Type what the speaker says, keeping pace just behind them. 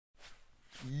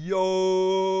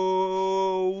Yo,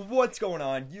 what's going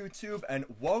on YouTube, and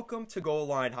welcome to Goal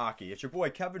Line Hockey. It's your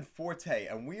boy Kevin Forte,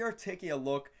 and we are taking a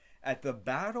look at the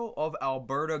Battle of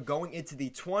Alberta going into the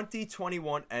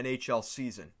 2021 NHL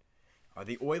season. Are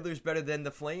the Oilers better than the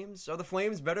Flames? Are the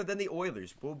Flames better than the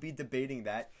Oilers? We'll be debating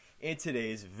that in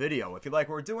today's video. If you like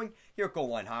what we're doing here at Goal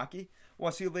Line Hockey,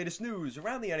 want to see the latest news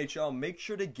around the NHL, make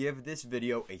sure to give this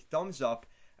video a thumbs up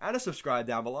and a subscribe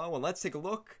down below, and let's take a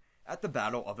look at the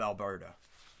Battle of Alberta.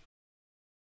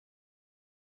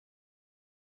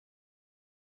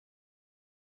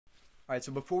 Alright,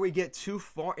 so before we get too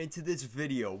far into this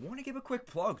video, I want to give a quick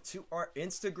plug to our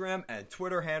Instagram and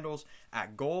Twitter handles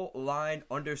at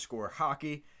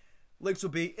goalline_hockey. Links will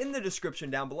be in the description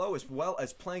down below, as well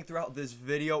as playing throughout this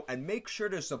video. And make sure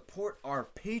to support our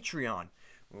Patreon,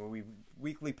 where we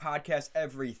weekly podcast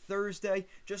every Thursday,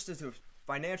 just to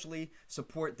financially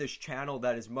support this channel.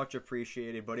 That is much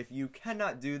appreciated. But if you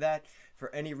cannot do that for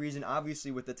any reason,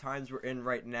 obviously with the times we're in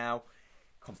right now,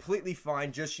 completely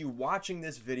fine. Just you watching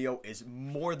this video is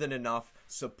more than enough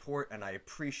support, and I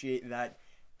appreciate that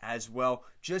as well.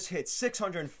 Just hit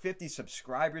 650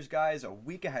 subscribers, guys, a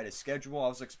week ahead of schedule. I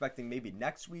was expecting maybe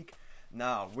next week.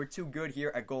 No, we're too good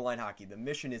here at Goal Line Hockey. The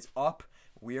mission is up.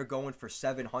 We are going for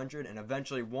 700 and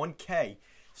eventually 1K.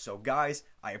 So, guys,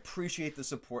 I appreciate the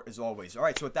support as always. All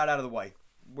right, so with that out of the way,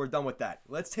 we're done with that.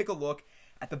 Let's take a look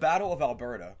at the Battle of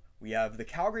Alberta. We have the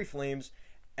Calgary Flames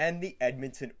and the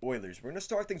Edmonton Oilers. We're going to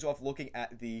start things off looking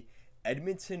at the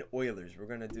Edmonton Oilers. We're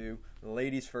going to do the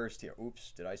ladies first here.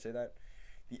 Oops, did I say that?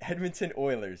 The Edmonton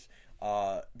Oilers.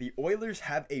 The Oilers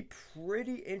have a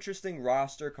pretty interesting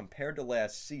roster compared to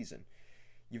last season.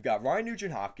 You've got Ryan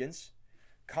Nugent-Hopkins,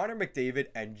 Connor McDavid,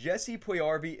 and Jesse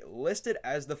Puljujarvi listed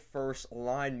as the first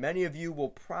line. Many of you will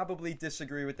probably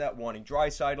disagree with that, wanting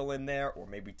Draisaitl in there, or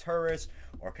maybe Turris,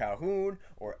 or Calhoun,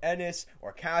 or Ennis,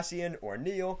 or Cassian, or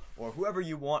Neal, or whoever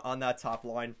you want on that top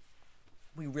line.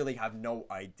 We really have no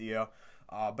idea,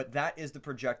 but that is the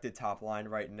projected top line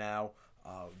right now.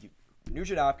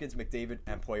 Nugent-Hopkins, McDavid,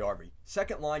 and Puljujarvi.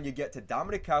 Second line, you get to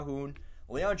Dominic Calhoun,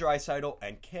 Leon Draisaitl,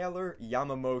 and Kailer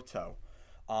Yamamoto.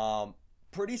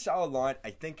 Pretty solid line.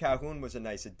 I think Calhoun was a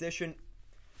nice addition.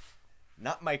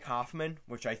 Not Mike Hoffman,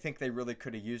 which I think they really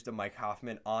could have used a Mike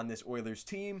Hoffman on this Oilers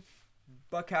team.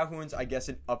 But Calhoun's, I guess,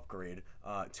 an upgrade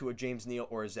to a James Neal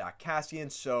or a Zach Cassian.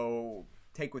 So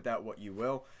take with that what you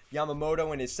will.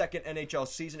 Yamamoto in his second NHL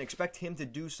season. Expect him to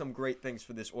do some great things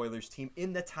for this Oilers team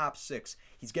in the top six.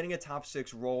 He's getting a top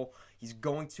six role. He's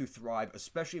going to thrive,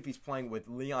 especially if he's playing with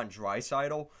Leon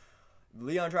Draisaitl.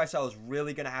 Leon Draisaitl is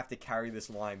really going to have to carry this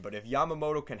line, but if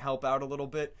Yamamoto can help out a little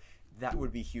bit, that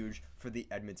would be huge for the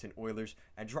Edmonton Oilers.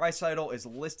 And Draisaitl is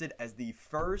listed as the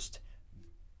first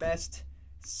best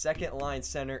second-line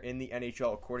center in the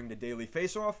NHL according to Daily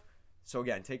Faceoff. So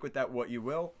again, take with that what you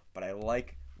will, but I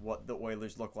like what the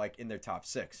Oilers look like in their top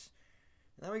six.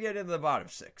 Now we get into the bottom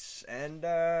six, and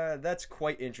that's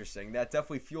quite interesting. That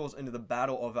definitely fuels into the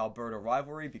Battle of Alberta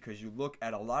rivalry because you look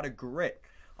at a lot of grit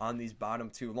on these bottom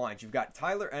two lines. You've got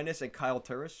Tyler Ennis and Kyle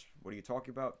Turris. What are you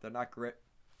talking about? They're not grit.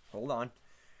 Hold on.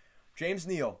 James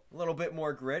Neal, a little bit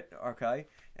more grit, okay?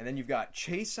 And then you've got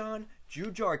Chason,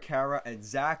 Jujhar Khaira, and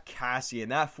Zach Cassian.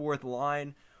 That fourth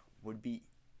line would be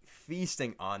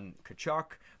feasting on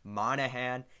Tkachuk,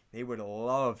 Monahan. They would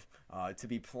love to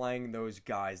be playing those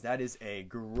guys. That is a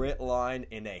grit line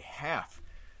in a half.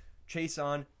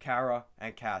 Chason, Khaira,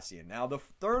 and Cassian. Now the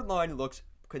third line looks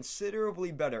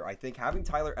considerably better. I think having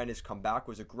Tyler Ennis come back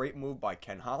was a great move by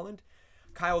Ken Holland.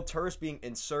 Kyle Turris being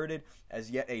inserted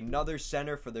as yet another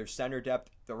center for their center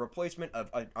depth. The replacement of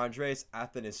Andreas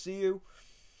Athanasiou.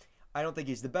 I don't think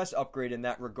he's the best upgrade in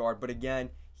that regard, but again,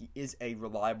 he is a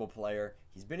reliable player.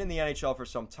 He's been in the NHL for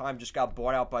some time, just got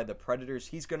bought out by the Predators.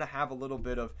 He's going to have a little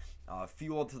bit of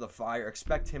fuel to the fire.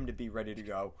 Expect him to be ready to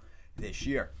go this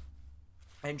year.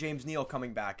 And James Neal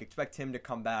coming back. Expect him to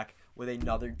come back with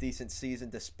another decent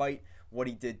season despite what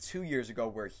he did 2 years ago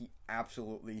where he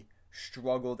absolutely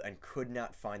struggled and could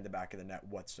not find the back of the net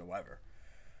whatsoever.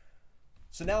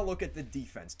 So now look at the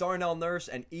defense. Darnell Nurse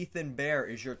and Ethan Bear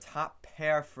is your top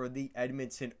pair for the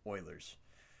Edmonton Oilers.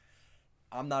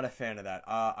 I'm not a fan of that.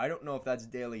 I don't know if that's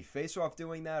Daily Faceoff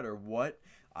doing that or what.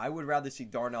 I would rather see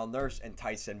Darnell Nurse and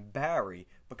Tyson Barrie.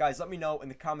 But guys, let me know in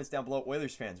the comments down below,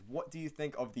 Oilers fans, what do you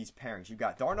think of these pairings? You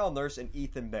got Darnell Nurse and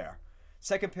Ethan Bear.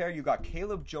 Second pair, you got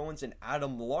Caleb Jones and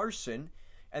Adam Larson,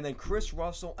 and then Chris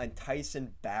Russell and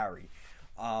Tyson Barrie.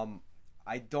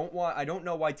 I don't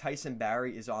know why Tyson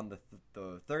Barrie is on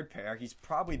the third pair. He's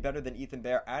probably better than Ethan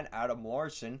Bear and Adam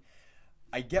Larson.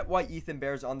 I get why Ethan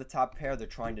Bear's on the top pair. They're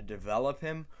trying to develop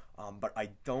him, but I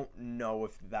don't know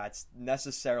if that's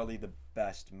necessarily the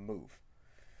best move.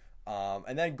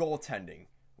 And then goaltending.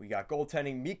 We got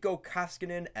goaltending, Mikko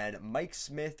Koskinen and Mike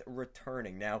Smith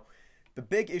returning. Now, the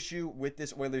big issue with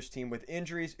this Oilers team with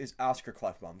injuries is Oscar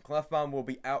Klefbom. Klefbom will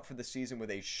be out for the season with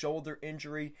a shoulder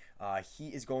injury. He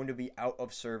is going to be out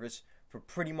of service for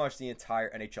pretty much the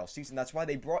entire NHL season. That's why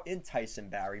they brought in Tyson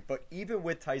Barrie. But even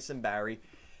with Tyson Barrie,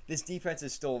 this defense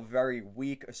is still very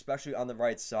weak, especially on the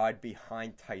right side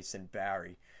behind Tyson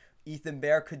Barrie. Ethan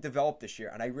Bear could develop this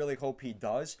year, and I really hope he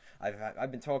does.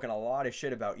 I've been talking a lot of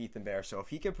shit about Ethan Bear, so if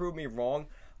he can prove me wrong,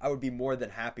 I would be more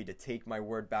than happy to take my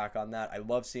word back on that. I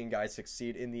love seeing guys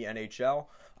succeed in the NHL,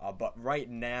 but right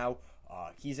now,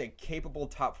 he's a capable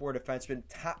top four defenseman,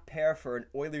 top pair for an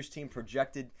Oilers team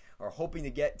projected or hoping to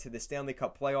get to the Stanley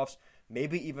Cup playoffs,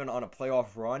 maybe even on a playoff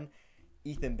run.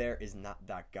 Ethan Bear is not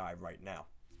that guy right now.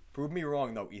 Prove me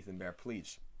wrong, though, Ethan Bear,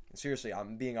 please. Seriously,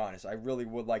 I'm being honest. I really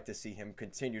would like to see him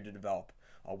continue to develop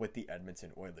with the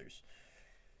Edmonton Oilers.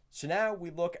 So now we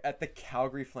look at the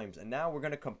Calgary Flames, and now we're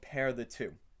going to compare the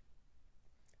two.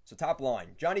 So top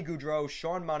line, Johnny Gaudreau,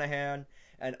 Sean Monahan,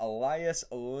 and Elias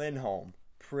Lindholm.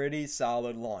 Pretty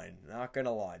solid line, not going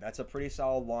to lie. That's a pretty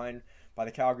solid line by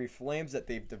the Calgary Flames that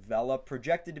they've developed.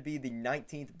 Projected to be the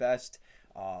 19th best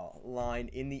line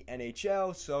in the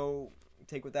NHL, so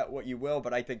take with that what you will,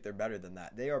 but I think they're better than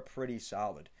that. They are pretty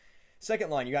solid.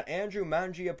 Second line, you got Andrew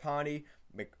Mangiapane,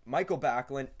 Michael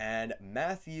Backlund, and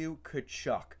Matthew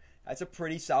Tkachuk. That's a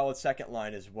pretty solid second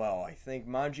line as well. I think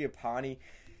Mangiapane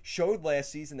showed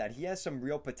last season that he has some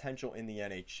real potential in the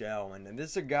NHL, and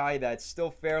this is a guy that's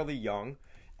still fairly young,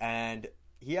 and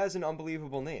he has an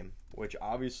unbelievable name, which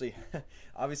obviously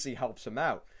helps him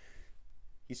out.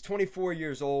 He's 24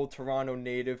 years old, Toronto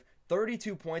native,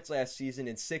 32 points last season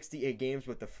in 68 games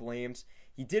with the Flames.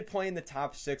 He did play in the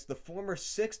top six. The former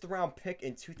 6th round pick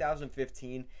in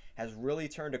 2015 has really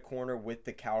turned a corner with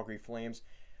the Calgary Flames.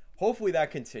 Hopefully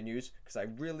that continues because I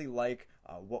really like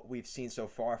what we've seen so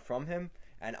far from him.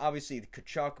 And obviously the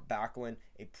Tkachuk, Backlund,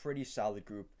 a pretty solid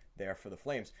group there for the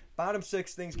Flames. Bottom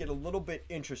six, things get a little bit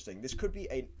interesting. This could be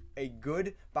a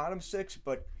good bottom six,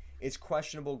 but it's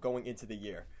questionable going into the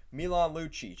year. Milan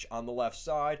Lucic on the left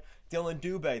side, Dylan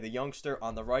Dubé, the youngster,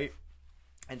 on the right,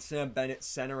 and Sam Bennett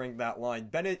centering that line.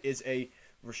 Bennett is a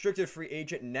restricted free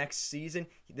agent next season.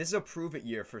 This is a prove-it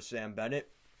year for Sam Bennett.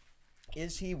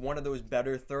 Is he one of those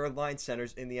better third-line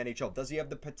centers in the NHL? Does he have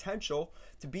the potential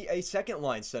to be a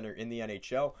second-line center in the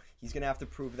NHL? He's going to have to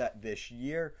prove that this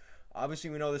year. Obviously,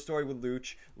 we know the story with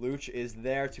Luch. Luch is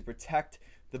there to protect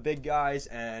the big guys,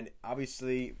 and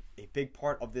obviously a big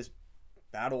part of this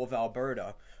Battle of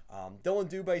Alberta. Dylan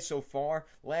Dubé so far,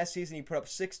 last season he put up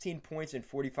 16 points in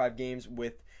 45 games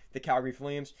with the Calgary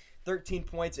Flames, 13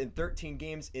 points in 13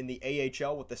 games in the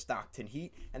AHL with the Stockton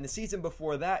Heat, and the season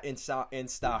before that in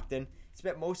Stockton, he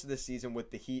spent most of the season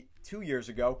with the Heat 2 years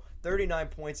ago, 39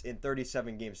 points in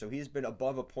 37 games. So he's been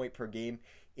above a point per game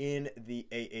in the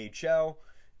AHL,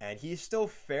 and he's still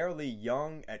fairly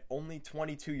young at only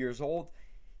 22 years old.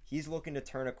 He's looking to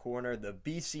turn a corner. The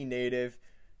BC native,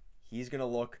 he's going to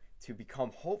look to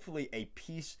become hopefully a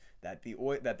piece that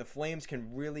the Flames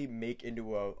can really make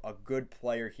into a good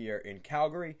player here in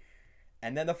Calgary.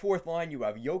 And then the fourth line, you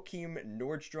have Joachim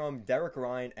Nordstrom, Derek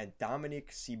Ryan, and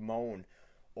Dominic Simone.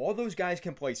 All those guys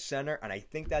can play center, and I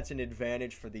think that's an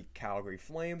advantage for the Calgary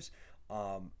Flames.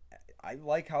 I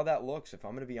like how that looks, if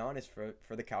I'm going to be honest,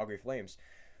 for the Calgary Flames.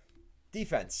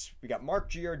 Defense, we got Mark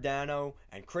Giordano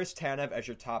and Chris Tanev as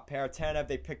your top pair. Tanev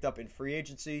they picked up in free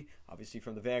agency, obviously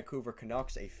from the Vancouver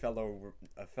Canucks, a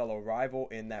fellow rival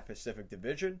in that Pacific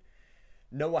Division.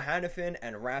 Noah Hanifin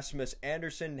and Rasmus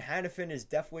Andersson. Hanifin has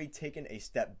definitely taken a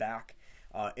step back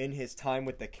in his time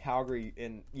with the Calgary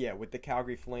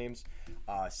Flames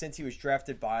since he was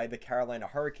drafted by the Carolina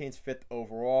Hurricanes 5th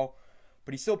overall.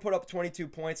 But he still put up 22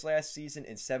 points last season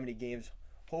in 70 games.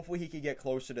 Hopefully he could get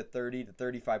closer to 30 to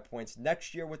 35 points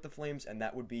next year with the Flames, and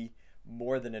that would be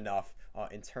more than enough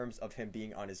in terms of him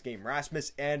being on his game.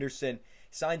 Rasmus Andersson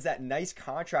signs that nice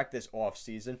contract this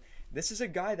offseason. This is a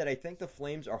guy that I think the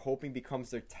Flames are hoping becomes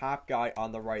their top guy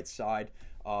on the right side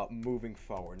moving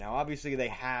forward. Now, obviously, they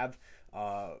have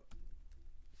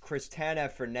Chris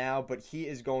Tanev for now, but he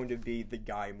is going to be the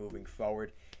guy moving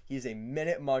forward. He's a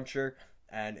minute muncher,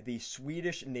 and the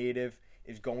Swedish native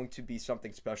is going to be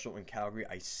something special in Calgary.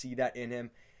 I see that in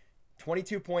him.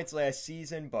 22 points last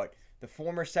season, but the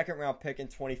former second-round pick in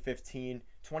 2015,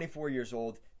 24 years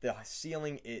old. The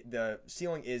ceiling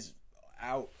is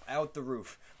out the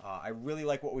roof. I really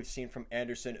like what we've seen from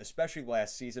Andersson, especially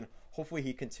last season. Hopefully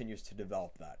he continues to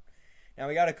develop that. Now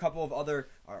we got a couple of other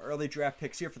early draft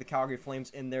picks here for the Calgary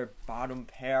Flames in their bottom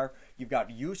pair. You've got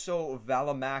Juuso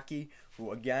Välimäki,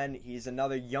 who again, he's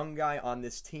another young guy on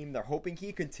this team. They're hoping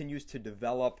he continues to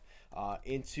develop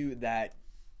into that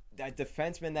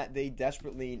defenseman that they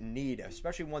desperately need,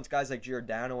 especially once guys like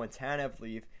Giordano and Tanev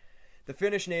leave. The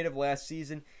Finnish native last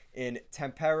season in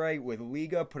Tampere with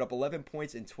Liga put up 11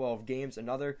 points in 12 games,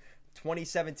 another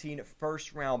 2017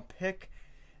 first-round pick.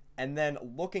 And then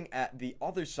looking at the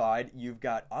other side, you've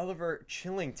got Oliver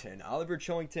Kylington. Oliver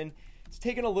Kylington, it's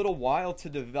taken a little while to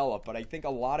develop, but I think a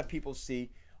lot of people see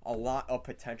a lot of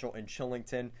potential in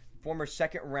Kylington. Former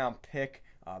second-round pick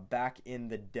back in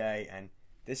the day, and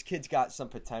this kid's got some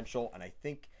potential, and I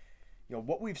think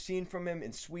what we've seen from him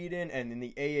in Sweden and in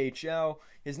the AHL,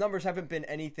 his numbers haven't been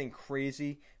anything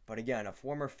crazy, but again, a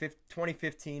former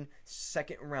 2015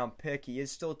 second-round pick. He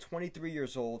is still 23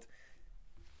 years old.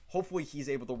 Hopefully he's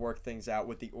able to work things out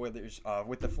with the Oilers,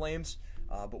 with the Flames,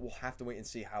 but we'll have to wait and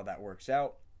see how that works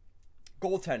out.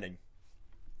 Goaltending.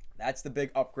 That's the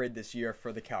big upgrade this year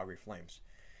for the Calgary Flames.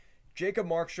 Jacob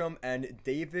Markstrom and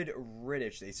David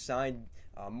Rittich, they signed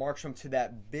Markstrom to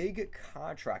that big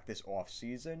contract this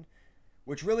offseason,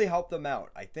 which really helped them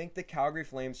out. I think the Calgary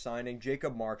Flames signing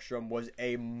Jacob Markstrom was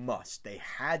a must. They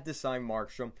had to sign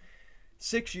Markstrom.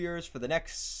 6 years for the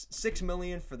next $6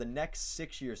 million for the next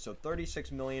 6 years, so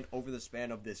 $36 million over the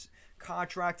span of this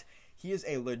contract. He is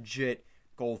a legit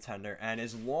goaltender, and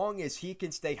as long as he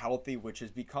can stay healthy, which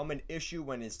has become an issue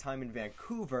when his time in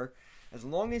Vancouver, as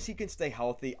long as he can stay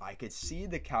healthy, I could see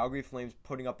the Calgary Flames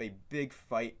putting up a big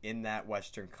fight in that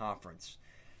Western Conference.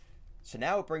 So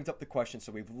now it brings up the question.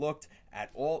 So we've looked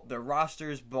at all the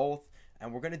rosters both,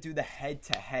 and we're going to do the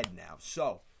head-to-head now.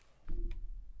 So,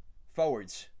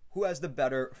 forwards. Who has the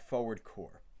better forward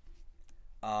core?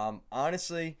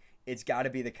 Honestly, it's got to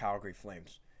be the Calgary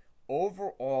Flames.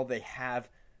 Overall, they have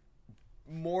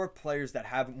more players that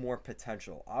have more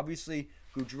potential. Obviously,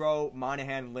 Gaudreau,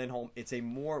 Monahan, Lindholm, it's a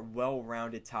more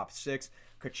well-rounded top six.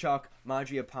 Tkachuk,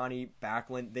 Mangiapane,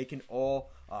 Backlund, they can all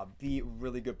be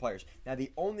really good players. Now,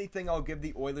 the only thing I'll give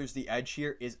the Oilers the edge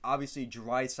here is obviously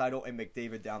Draisaitl and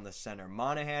McDavid down the center.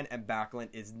 Monahan and Backlund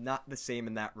is not the same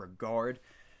in that regard.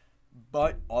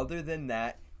 But other than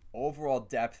that, overall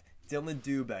depth, Dylan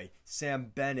Dubé,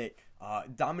 Sam Bennett,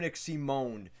 Dominic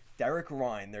Simone, Derek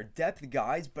Ryan, they're depth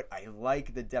guys, but I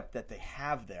like the depth that they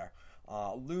have there.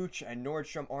 Luch and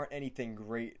Nordstrom aren't anything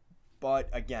great, but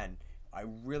again, I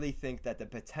really think that the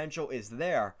potential is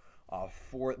there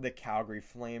for the Calgary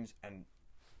Flames, and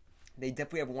they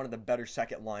definitely have one of the better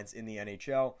second lines in the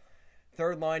NHL.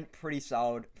 Third line, pretty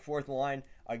solid. Fourth line,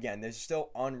 again, there's still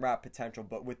unwrapped potential,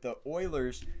 but with the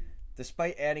Oilers,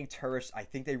 despite adding Turris, I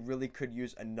think they really could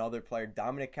use another player.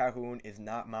 Dominic Calhoun is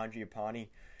not Mangiapane.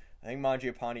 I think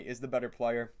Mangiapane is the better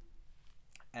player.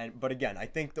 But again, I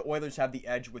think the Oilers have the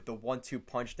edge with the 1-2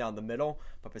 punch down the middle.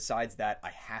 But besides that,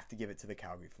 I have to give it to the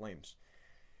Calgary Flames.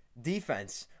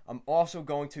 Defense, I'm also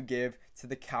going to give to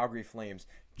the Calgary Flames.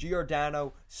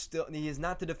 Giordano, he is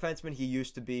not the defenseman he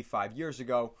used to be 5 years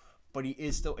ago, but he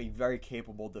is still a very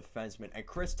capable defenseman. And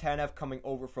Chris Tanev coming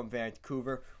over from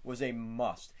Vancouver was a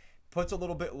must. Puts a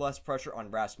little bit less pressure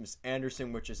on Rasmus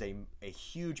Andersson, which is a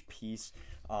huge piece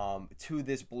to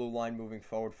this blue line moving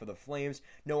forward for the Flames.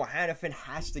 Noah Hannafin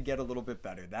has to get a little bit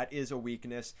better. That is a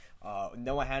weakness.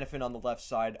 Noah Hannafin on the left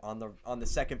side on the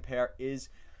second pair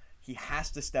he has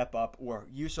to step up, or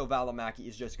Juuso Välimäki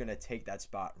is just going to take that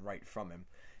spot right from him.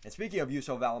 And speaking of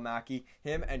Juuso Välimäki,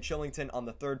 him and Kylington on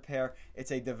the third pair, it's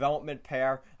a development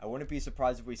pair. I wouldn't be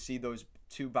surprised if we see those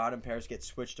two bottom pairs get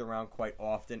switched around quite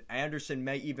often. Anderson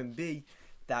may even be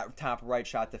that top right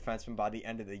shot defenseman by the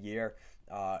end of the year,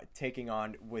 taking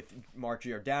on with Mark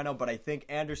Giordano. But I think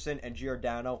Anderson and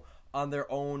Giordano on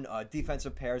their own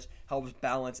defensive pairs helps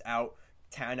balance out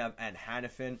Tanev and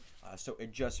Hannafin, so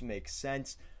it just makes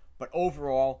sense. But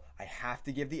overall, I have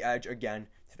to give the edge again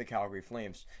to the Calgary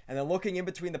Flames. And then looking in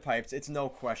between the pipes, it's no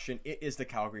question, it is the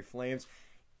Calgary Flames.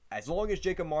 As long as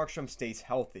Jacob Markstrom stays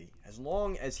healthy, as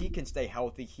long as he can stay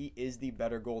healthy, he is the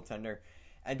better goaltender.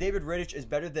 And David Rittich is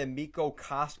better than Mikko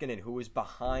Koskinen, who is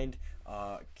behind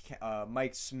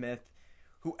Mike Smith.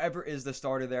 Whoever is the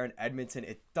starter there in Edmonton,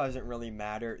 it doesn't really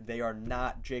matter. They are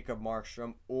not Jacob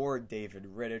Markstrom or David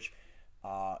Rittich.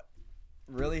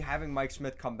 Really having Mike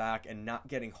Smith come back and not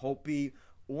getting Holtby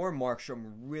or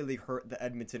Markstrom really hurt the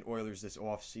Edmonton Oilers this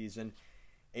offseason.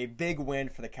 A big win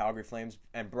for the Calgary Flames,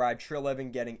 and Brad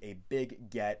Treliving getting a big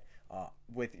get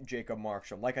with Jacob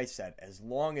Markstrom. Like I said, as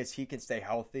long as he can stay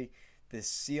healthy, the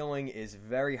ceiling is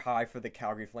very high for the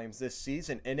Calgary Flames this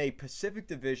season in a Pacific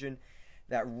Division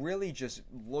that really just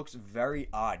looks very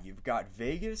odd. You've got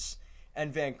Vegas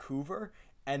and Vancouver,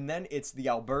 And then it's the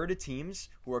Alberta teams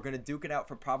who are going to duke it out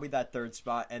for probably that third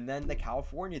spot. And then the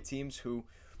California teams who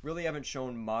really haven't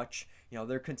shown much.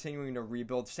 They're continuing to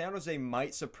rebuild. San Jose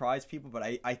might surprise people, but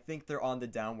I think they're on the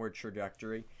downward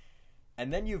trajectory.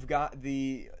 And then you've got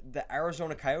the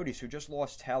Arizona Coyotes, who just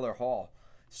lost Taylor Hall.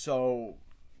 So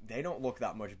they don't look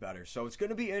that much better. So it's going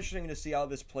to be interesting to see how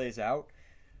this plays out.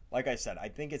 Like I said, I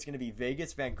think it's going to be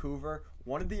Vegas, Vancouver,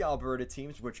 one of the Alberta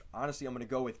teams, which honestly I'm going to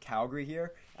go with Calgary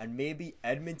here, and maybe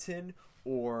Edmonton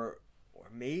or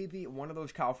maybe one of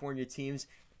those California teams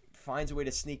finds a way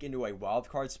to sneak into a wild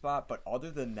card spot. But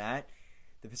other than that,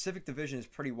 the Pacific Division is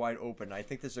pretty wide open. I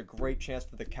think there's a great chance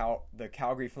for the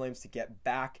Calgary Flames to get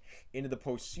back into the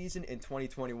postseason in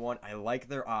 2021. I like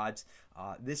their odds.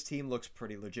 This team looks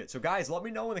pretty legit. So, guys, let me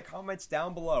know in the comments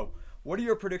down below. What are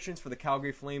your predictions for the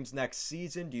Calgary Flames next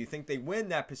season? Do you think they win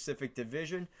that Pacific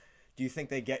Division? Do you think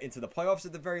they get into the playoffs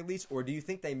at the very least? Or do you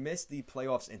think they miss the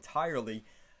playoffs entirely?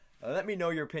 Let me know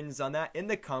your opinions on that in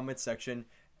the comments section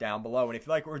down below. And if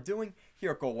you like what we're doing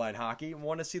here at Goal Line Hockey and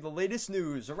want to see the latest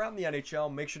news around the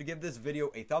NHL, make sure to give this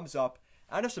video a thumbs up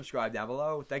and a subscribe down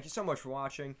below. Thank you so much for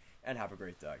watching, and have a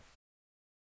great day.